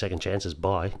 No second chances.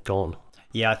 Bye. Gone.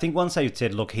 Yeah, I think once they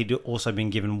said, look, he'd also been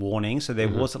given warning, so there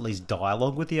was at least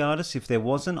dialogue with the artist. If there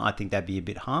wasn't, I think that'd be a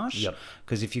bit harsh.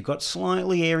 Because if you've got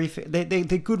slightly airy... They're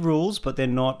good rules, but they're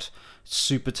not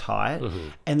super tight.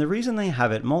 And the reason they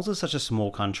have it, Malta's such a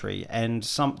small country, and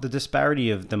the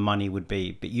disparity of the money would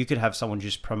be, but you could have someone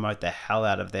just promote the hell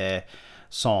out of their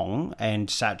song and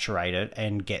saturate it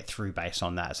and get through based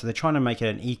on that. So they're trying to make it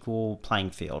an equal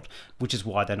playing field, which is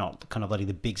why they're not kind of letting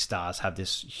the big stars have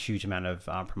this huge amount of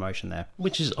promotion there.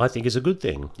 Which is, I think, is a good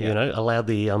thing. You know, allow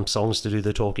the songs to do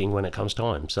the talking when it comes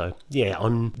time. So, yeah,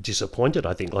 I'm disappointed,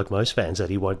 I think, like most fans, that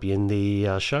he won't be in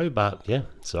the show. But, yeah,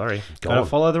 sorry. Gotta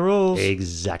follow the rules.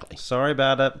 Exactly. Sorry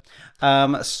about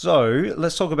it. So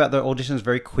let's talk about the auditions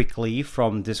very quickly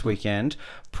from this weekend.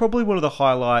 Probably one of the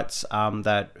highlights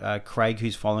that Craig,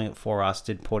 who's following it for us,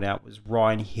 did point out was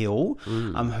Ryan Hill,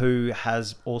 who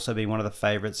has also been one of the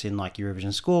favourites in like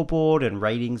Eurovision Scoreboard and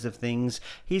ratings of things.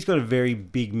 He's got a very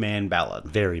big man ballad.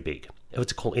 Very big. It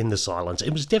was called In the Silence.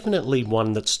 It was definitely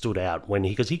one that stood out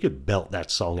because he could belt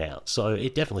that song out. So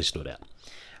it definitely stood out.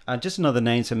 Just another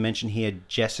name to mention here,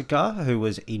 Jessica, who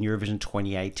was in Eurovision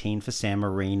 2018 for San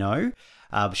Marino.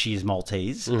 She is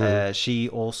Maltese. She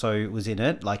also was in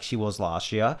it, like she was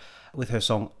last year, with her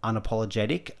song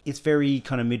Unapologetic. It's very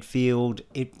kind of midfield.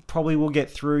 It probably will get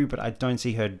through, but I don't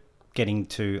see her getting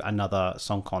to another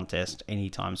song contest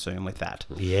anytime soon with that.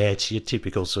 Yeah, it's your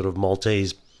typical sort of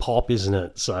Maltese pop, isn't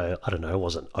it? So, I don't know, I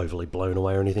wasn't overly blown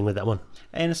away or anything with that one.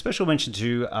 And a special mention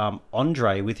to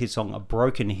Andre with his song A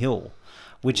Broken Hill,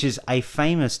 which is a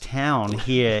famous town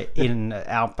here in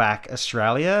outback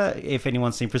Australia. If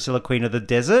anyone's seen Priscilla, Queen of the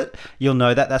Desert, you'll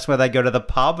know that. That's where they go to the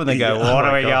pub and they go, what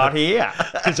do we got here?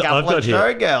 A couple of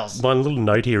showgirls. My little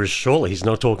note here is surely he's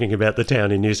not talking about the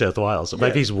town in New South Wales.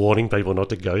 Maybe he's warning people not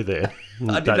to go there.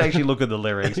 I did actually look at the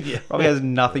lyrics. Probably has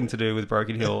nothing to do with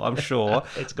Broken Hill, I'm sure.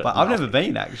 But I've never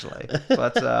been, actually.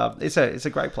 But it's a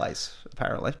great place,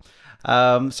 apparently.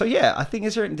 So yeah, I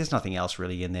think there's nothing else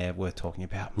really in there worth talking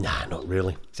about. Nah, not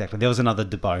really. Exactly. There was another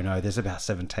De Bono. There's about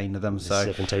 17 of them. So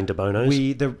 17 De Bonos.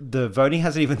 The voting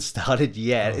hasn't even started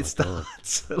yet. It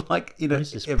starts like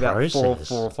about 4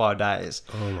 or 5 days.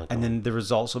 Oh my God. And then the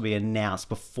results will be announced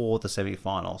before the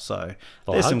semi-final. So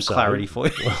there's some clarity for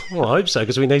you. Well, I hope so,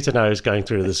 because we need to know who's going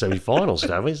through to the semi-finals,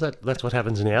 don't we? That's what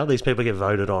happens now. These people get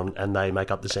voted on and they make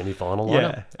up the semi-final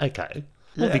lineup. Okay.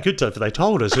 Well, it'd be good if they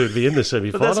told us who'd be in the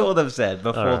semi-final. But that's all they've said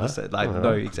before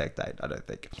no exact date, I don't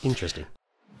think. Interesting.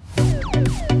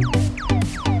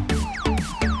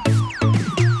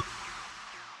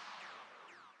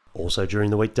 Also during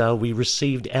the week, Dale, we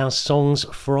received our songs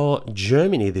for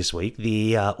Germany this week,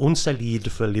 the Unser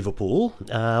Lied for Liverpool.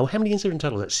 How many is there in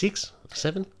total? Is that 6?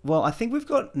 7? Well, I think we've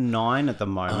got 9 at the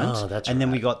moment. Oh, that's and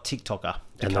then we got TikToker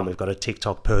then we've got a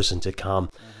TikTok person to come.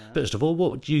 First of all,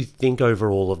 what do you think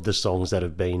overall of the songs that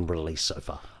have been released so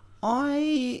far?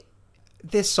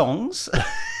 They're songs.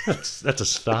 That's a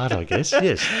start, I guess.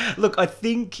 Yes. Look, I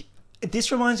think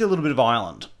this reminds you a little bit of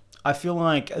Ireland. I feel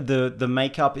like the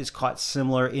makeup is quite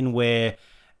similar in where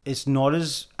it's not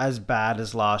as bad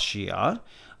as last year,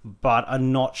 but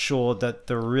I'm not sure that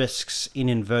the risks, in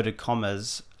inverted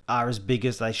commas, are as big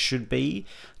as they should be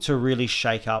to really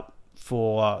shake up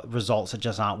for results that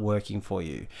just aren't working for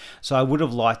you. So I would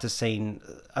have liked to have seen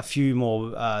a few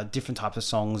more different types of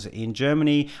songs in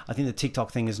Germany. I think the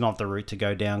TikTok thing is not the route to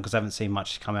go down because I haven't seen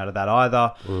much come out of that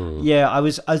either. Yeah, I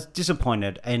was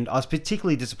disappointed, and I was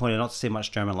particularly disappointed not to see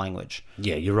much German language.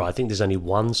 Yeah, you're right. I think there's only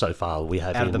one so far we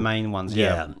have Out of the main ones,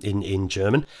 in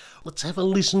German. Let's have a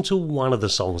listen to one of the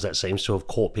songs that seems to have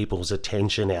caught people's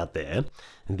attention out there.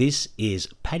 This is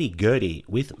Paddy Gurdy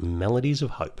with Melodies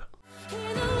of Hope.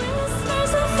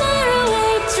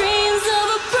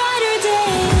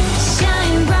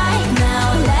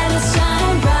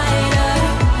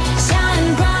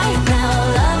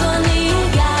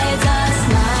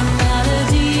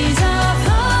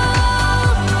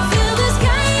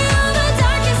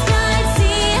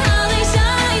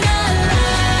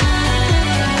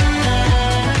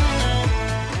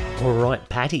 All right,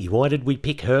 Patty, why did we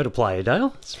pick her to play,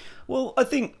 Dale? Well, I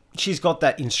think she's got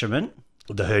that instrument,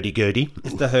 The hurdy-gurdy.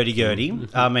 the hurdy-gurdy.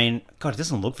 I mean, God, it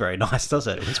doesn't look very nice, does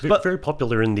it? It's very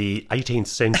popular in the 18th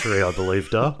century, I believe,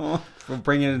 Dale. We'll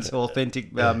bring it into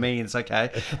authentic means,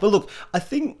 okay? But look, I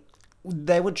think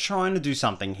they were trying to do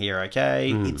something here,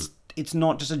 okay? It's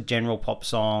not just a general pop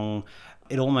song.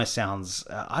 It almost sounds,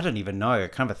 I don't even know,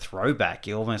 kind of a throwback.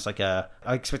 Almost like I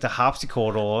expect a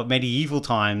harpsichord or medieval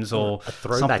times or A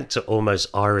throwback to almost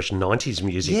Irish 90s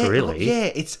music, really.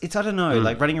 Yeah, it's I don't know,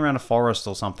 like running around a forest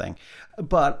or something.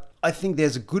 But I think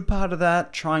there's a good part of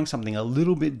that, trying something a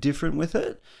little bit different with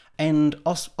it. And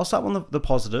I'll start on the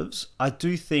positives. I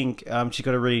do think she's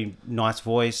got a really nice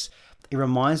voice. It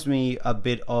reminds me a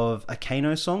bit of a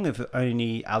Kano song, if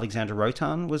only Alexander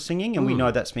Rotan was singing, and we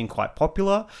know that's been quite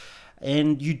popular.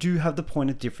 And you do have the point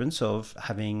of difference of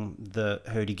having the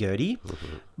hurdy-gurdy.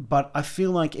 But I feel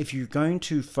like if you're going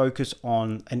to focus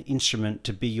on an instrument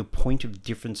to be your point of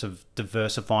difference of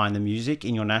diversifying the music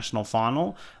in your national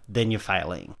final, then you're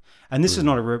failing. And this is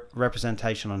not a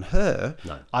representation on her.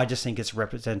 No. I just think it's a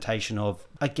representation of,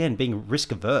 again, being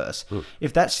risk-averse.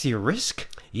 If that's your risk,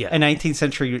 an 18th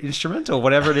century instrument or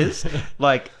whatever it is,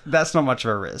 like, that's not much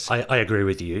of a risk. I agree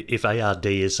with you. If ARD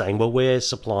is saying, well, we're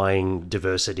supplying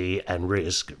diversity and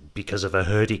risk because of a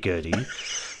hurdy-gurdy,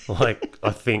 like,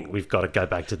 I think we've got to go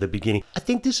back to the beginning. I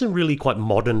think there's some really quite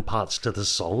modern parts to the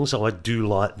song, so I do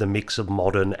like the mix of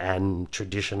modern and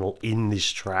traditional in this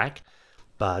track.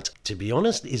 But to be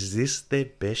honest, is this their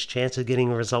best chance of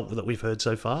getting a result that we've heard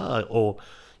so far? Or,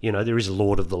 you know, there is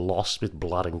Lord of the Lost with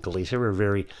Blood and Glitter, a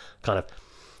very kind of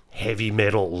heavy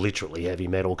metal, literally heavy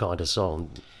metal kind of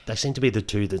song. They seem to be the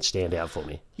two that stand out for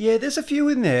me. Yeah, there's a few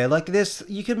in there. Like,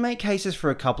 you can make cases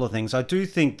for a couple of things. I do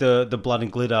think the Blood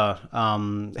and Glitter,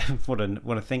 what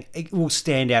a thing, it will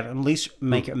stand out and at least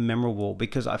make it memorable,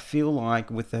 because I feel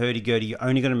like with the hurdy-gurdy, you're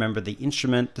only going to remember the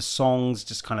instrument, the songs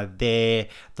just kind of there.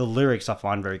 The lyrics I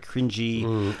find very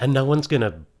cringy. And no one's going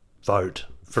to vote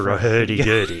for a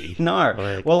hurdy-gurdy. No.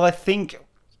 Like- Well, I think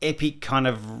epic kind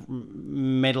of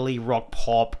metally rock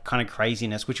pop kind of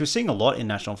craziness, which we're seeing a lot in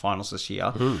national finals this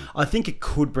year. I think it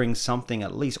could bring something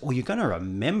at least, or you're going to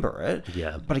remember it.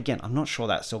 Yeah. But again, I'm not sure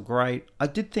that's still great. I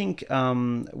did think,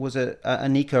 was it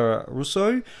Anika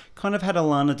Russo kind of had a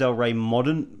Lana Del Rey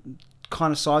modern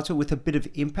kind of side to it with a bit of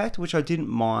impact, which I didn't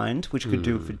mind, which could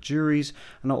do for juries.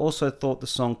 And I also thought the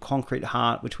song Concrete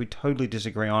Heart, which we totally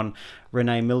disagree on,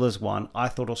 Renee Miller's one, I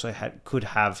thought also could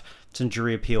have some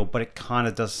jury appeal, but it kind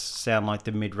of does sound like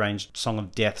the mid-range song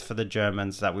of death for the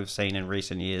Germans that we've seen in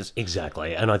recent years.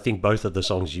 Exactly. And I think both of the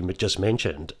songs you just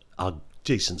mentioned are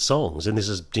decent songs. And this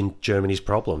has been Germany's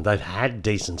problem. They've had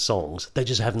decent songs. They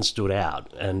just haven't stood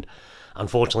out. And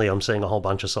unfortunately, I'm seeing a whole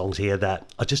bunch of songs here that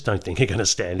I just don't think are going to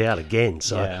stand out again.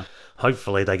 So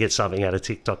hopefully they get something out of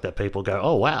TikTok that people go,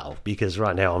 oh, wow. Because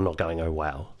right now I'm not going, oh,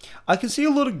 wow. I can see a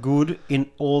lot of good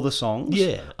in all the songs.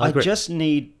 Yeah, I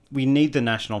agree. We need the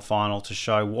national final to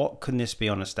show what can this be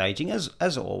on a staging,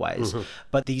 as always.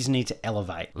 But these need to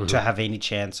elevate to have any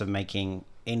chance of making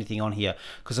anything on here.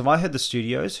 Because if I heard the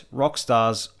studios,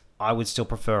 Rockstars, I would still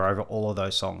prefer over all of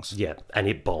those songs. Yeah, and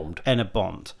it bombed. And it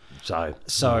bombed.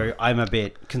 So I'm a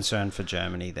bit concerned for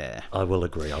Germany there. I will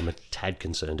agree. I'm a tad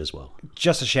concerned as well.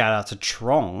 Just a shout out to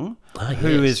Trong,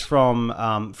 who is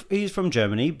from he's from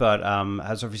Germany, but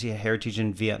has obviously a heritage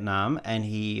in Vietnam, and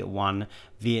he won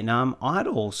Vietnam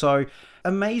Idol. So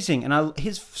amazing. And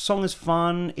his song is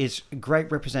fun, is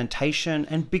great representation,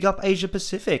 and big up Asia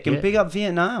Pacific and big up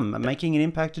Vietnam, making an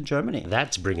impact in Germany.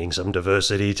 That's bringing some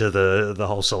diversity to the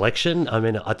whole selection. I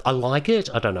mean, I like it.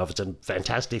 I don't know if it's a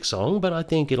fantastic song, but I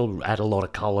think it'll add a lot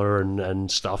of colour and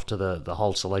stuff to the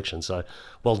whole selection. So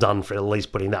well done for at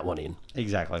least putting that one in.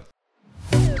 Exactly.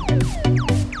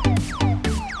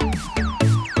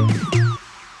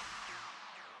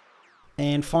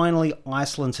 And finally,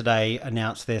 Iceland today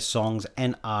announced their songs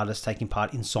and artists taking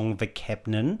part in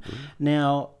Songvakeppnin.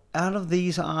 Now, out of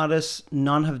these artists,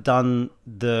 none have done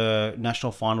the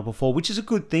national final before, which is a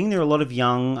good thing. There are a lot of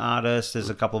young artists.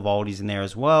 There's a couple of oldies in there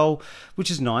as well,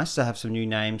 which is nice to have some new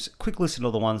names. Quick listen to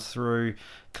all the ones through.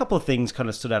 A couple of things kind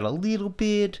of stood out a little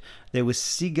bit. There was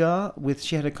Sigga,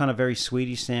 she had a kind of very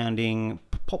Swedish sounding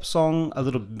pop song, a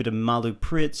little bit of Malu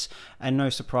Pritz, and no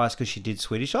surprise because she did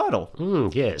Swedish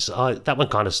Idol. Yes, that one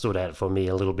kind of stood out for me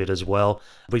a little bit as well.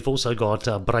 We've also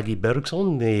got Bragi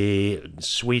Bergson, the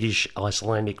Swedish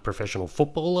Icelandic professional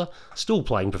footballer, still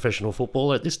playing professional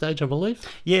football at this stage, I believe.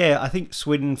 Yeah, I think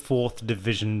Sweden 4th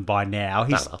division by now.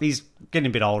 He's getting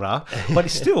a bit older, but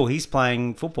he's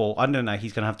playing football. I don't know,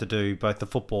 he's going to have to do both the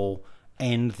football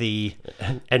and the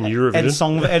Eurovision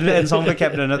and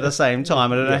Songvakeppnin at the same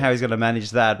time. I don't know how he's going to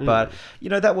manage that, but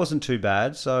that wasn't too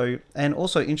bad. So, and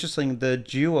also interesting, the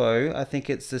duo, I think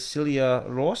it's Cecilia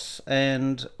Ross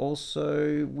and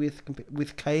also with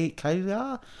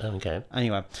Kayla. Okay.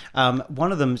 Anyway,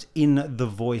 one of them's in The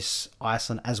Voice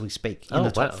Iceland as we speak in the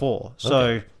top 4. So.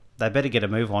 Okay. They better get a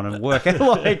move on and work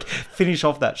and finish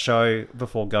off that show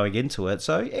before going into it.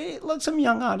 So, some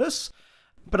young artists.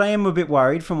 But I am a bit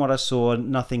worried from what I saw.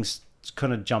 Nothing's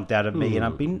kind of jumped out at me. And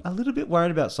I've been a little bit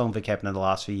worried about Songvakeppnin in the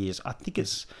last few years. I think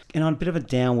it's a bit of a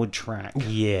downward track.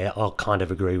 Yeah, I'll kind of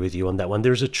agree with you on that one.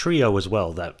 There's a trio as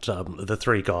well, that the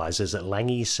three guys. Is it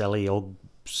Langi, Sally, or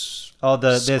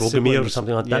Skogumir or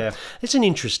something like that? Yeah. It's an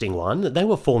interesting one. They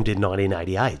were formed in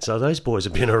 1988, so those boys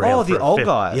have been around for the old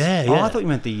guys? Yeah. Oh, I thought you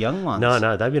meant the young ones.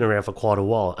 No, they've been around for quite a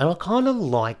while. And I kind of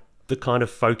like the kind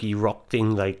of folky rock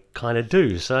thing they kind of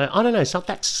do. So, I don't know,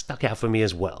 that stuck out for me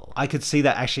as well. I could see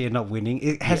that actually end up winning.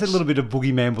 It has a little bit of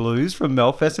Boogeyman Blues from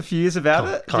Melfest a few years about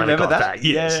it. Do you remember that?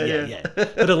 Yes, yeah.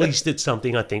 But at least it's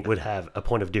something I think would have a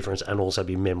point of difference and also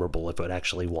be memorable if it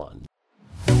actually won.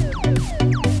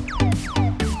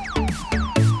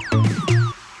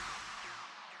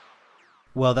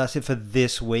 Well, that's it for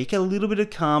this week. A little bit of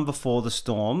calm before the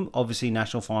storm. Obviously,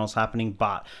 national finals happening,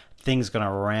 but things going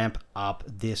to ramp up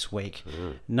this week.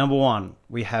 Number one,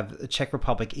 we have the Czech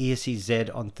Republic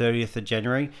ESCZ on 30th of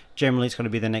January. Generally, it's going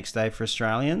to be the next day for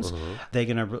Australians. They're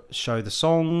going to show the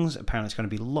songs. Apparently, it's going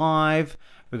to be live.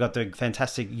 We've got the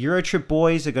fantastic Eurotrip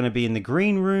boys are going to be in the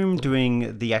green room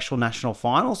doing the actual national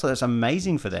final. So that's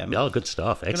amazing for them. Oh, good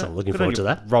stuff. Excellent. Looking forward to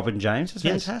that. Robin James is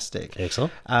fantastic.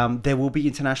 Excellent. There will be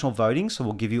international voting. So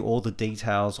we'll give you all the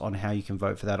details on how you can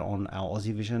vote for that on our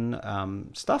Aussie Vision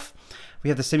stuff. We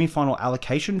have the semi-final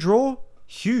allocation draw.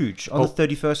 Huge on the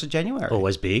 31st of January.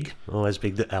 Always big,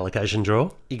 the allocation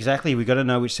draw. Exactly. We've got to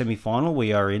know which semi-final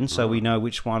we are in so we know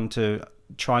which one to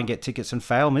try and get tickets and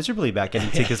fail miserably about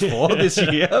getting tickets for this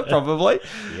year, probably.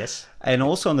 Yes. And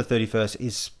also on the 31st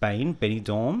is Spain,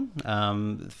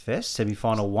 Benidorm Fest,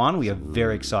 semi-final 1. We are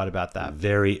very excited about that.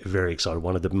 Very, very excited.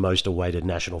 One of the most awaited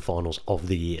national finals of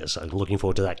the year. So looking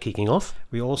forward to that kicking off.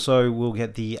 We also will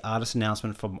get the artist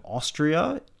announcement from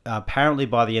Austria, apparently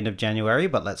by the end of January,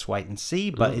 but let's wait and see.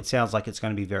 But it sounds like it's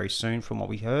going to be very soon from what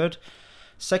we heard.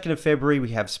 2nd of February, we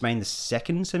have Spain, the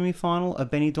second semi-final of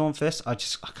Benidorm Fest. I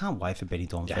can't wait for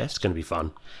Benidorm Fest. It's going to be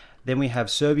fun. Then we have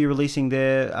Serbia releasing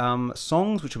their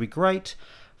songs, which will be great.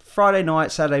 Friday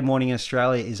night, Saturday morning in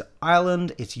Australia is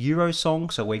Ireland. It's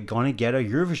Eurosong, so we're going to get a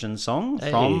Eurovision song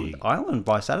from Ireland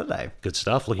by Saturday. Good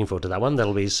stuff. Looking forward to that one.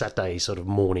 That'll be Saturday sort of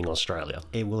morning Australia.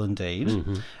 It will indeed.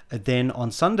 Then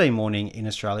on Sunday morning in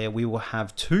Australia, we will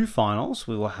have 2 finals.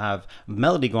 We will have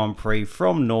Melody Grand Prix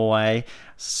from Norway.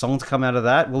 Song to come out of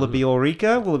that. Will it be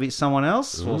Ulrika? Will it be someone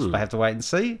else? We'll have to wait and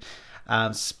see.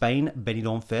 Spain,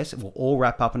 Benidorm Fest. It will all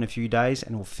wrap up in a few days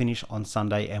and we'll finish on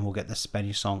Sunday and we'll get the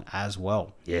Spanish song as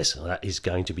well. Yes, that is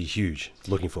going to be huge.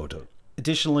 Looking forward to it.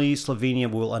 Additionally, Slovenia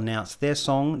will announce their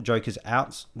song, Joker's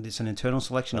Out. It's an internal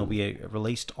selection. It'll be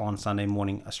released on Sunday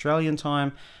morning Australian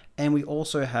time. And we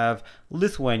also have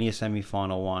Lithuania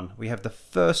semi-final 1. We have the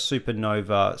first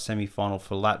Supernova semi-final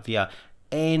for Latvia.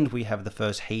 And we have the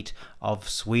first heat of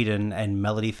Sweden and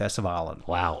Melody Festivalen.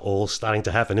 Wow, all starting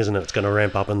to happen, isn't it? It's going to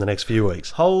ramp up in the next few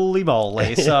weeks. Holy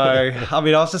moly. So, I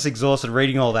mean, I was just exhausted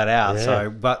reading all that out. Yeah. So,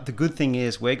 but the good thing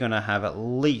is we're going to have at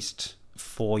least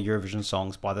 4 Eurovision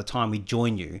songs by the time we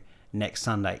join you next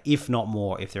Sunday, if not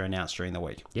more, if they're announced during the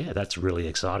week. Yeah, that's really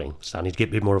exciting. Starting to get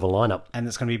a bit more of a lineup. And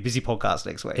it's going to be a busy podcast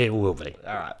next week. It will be.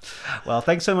 All right. Well,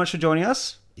 thanks so much for joining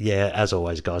us. Yeah, as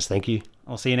always, guys, thank you.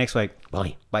 I'll see you next week.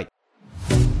 Bye. Bye.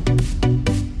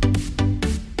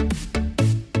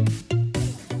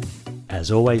 As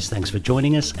always, thanks for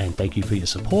joining us and thank you for your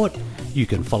support. You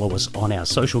can follow us on our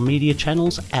social media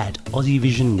channels at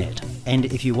AussieVisionNet. And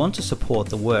if you want to support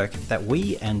the work that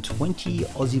we and 20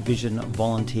 Aussie Vision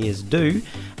volunteers do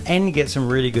and get some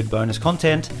really good bonus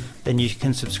content, then you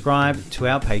can subscribe to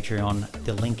our Patreon.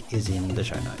 The link is in the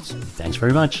show notes. Thanks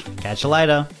very much. Catch you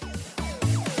later.